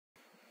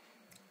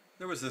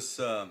There was this,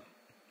 I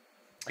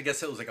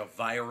guess it was like a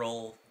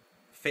viral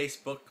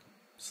Facebook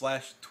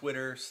slash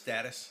Twitter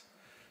status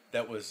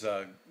that was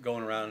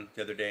going around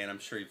the other day, and I'm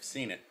sure you've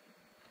seen it.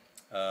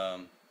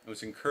 It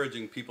was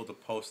encouraging people to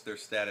post their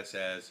status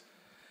as,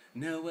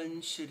 no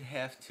one should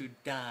have to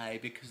die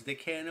because they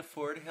can't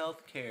afford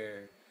health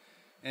care.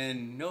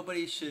 And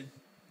nobody should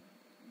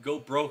go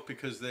broke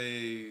because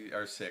they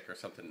are sick or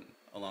something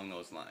along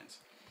those lines.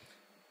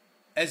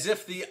 As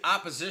if the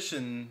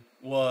opposition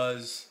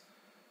was,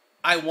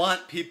 I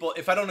want people,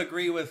 if I don't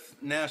agree with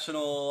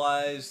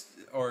nationalized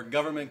or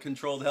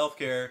government-controlled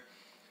healthcare,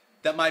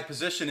 that my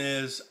position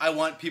is I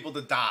want people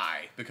to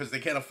die because they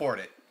can't afford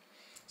it.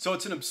 So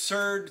it's an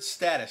absurd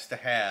status to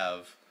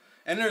have.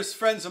 And there's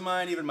friends of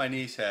mine, even my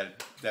niece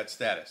had that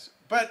status.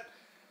 But,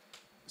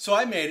 so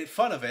I made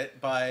fun of it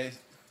by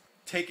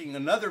taking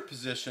another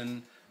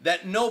position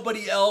that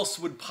nobody else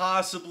would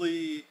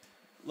possibly,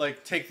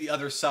 like, take the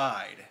other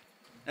side.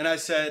 And I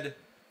said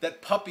that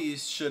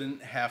puppies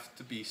shouldn't have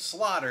to be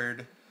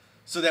slaughtered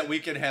so that we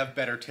can have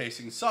better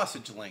tasting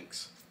sausage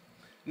links.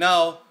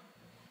 Now,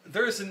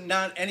 there isn't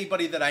not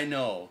anybody that I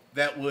know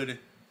that would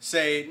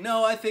say,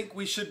 no, I think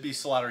we should be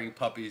slaughtering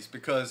puppies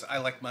because I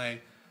like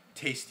my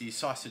tasty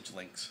sausage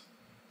links.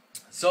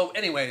 So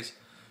anyways,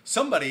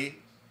 somebody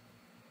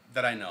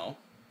that I know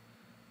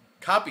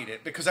copied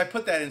it because I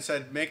put that and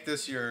said, make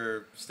this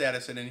your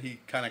status, and then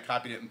he kind of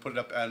copied it and put it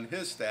up on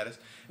his status.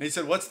 And he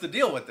said, what's the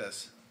deal with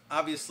this?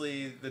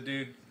 Obviously, the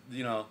dude,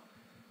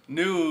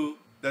 knew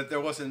that there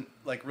wasn't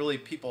like really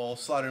people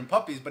slaughtering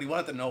puppies, but he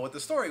wanted to know what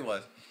the story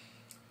was.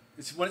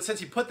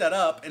 Since he put that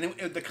up, and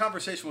the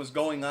conversation was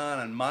going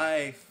on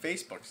my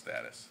Facebook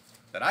status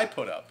that I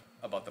put up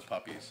about the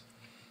puppies,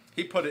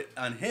 he put it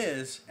on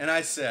his, and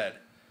I said,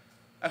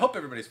 I hope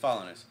everybody's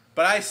following this,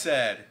 but I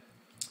said,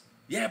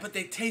 yeah, but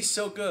they taste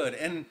so good.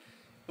 And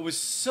it was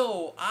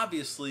so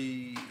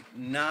obviously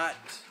not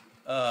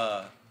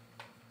a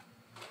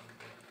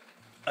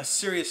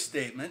serious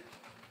statement.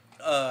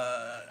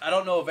 I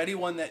don't know of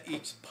anyone that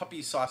eats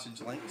puppy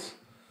sausage links.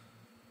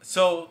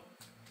 So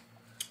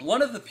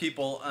one of the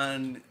people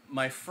on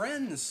my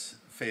friend's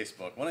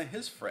Facebook, one of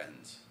his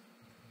friends,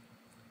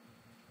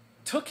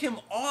 took him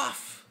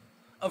off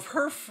of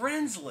her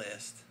friends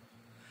list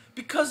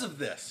because of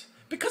this.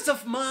 Because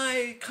of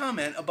my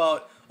comment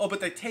about, oh,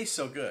 but they taste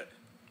so good.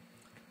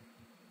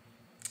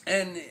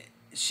 And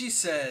she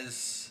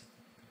says,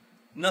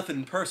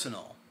 nothing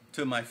personal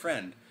to my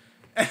friend.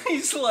 And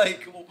he's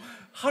like,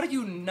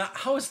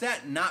 how is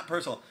that not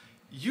personal?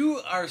 You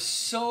are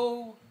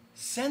so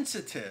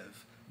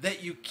sensitive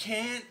that you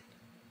can't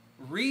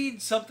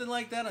read something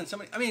like that on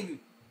somebody. I mean,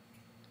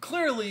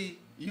 clearly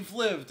you've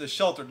lived a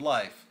sheltered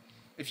life.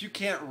 If you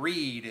can't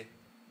read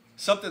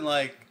something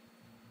like,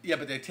 yeah,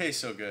 but they taste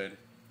so good,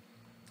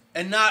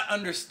 and not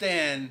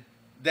understand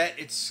that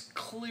it's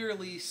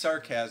clearly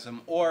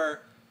sarcasm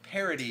or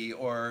parody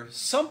or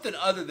something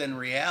other than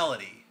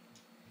reality.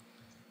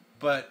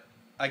 But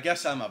I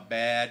guess I'm a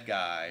bad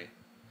guy,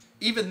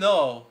 even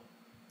though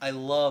I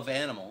love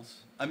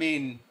animals. I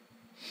mean,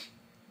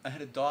 I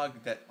had a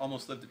dog that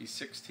almost lived to be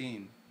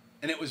 16,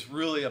 and it was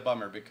really a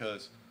bummer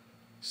because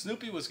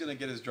Snoopy was going to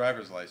get his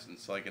driver's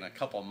license like in a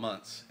couple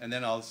months, and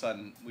then all of a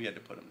sudden we had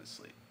to put him to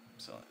sleep.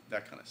 So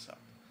that kind of sucked.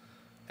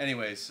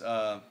 Anyways,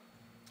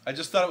 I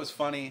just thought it was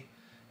funny,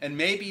 and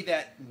maybe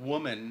that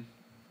woman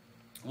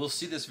will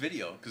see this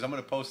video because I'm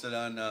going to post it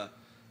on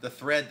the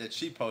thread that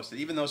she posted.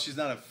 Even though she's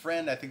not a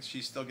friend, I think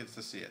she still gets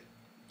to see it.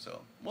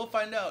 So we'll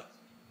find out.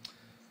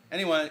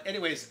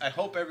 Anyways, I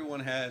hope everyone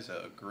has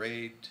a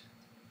great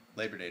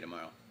Labor Day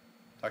tomorrow.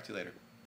 Talk to you later.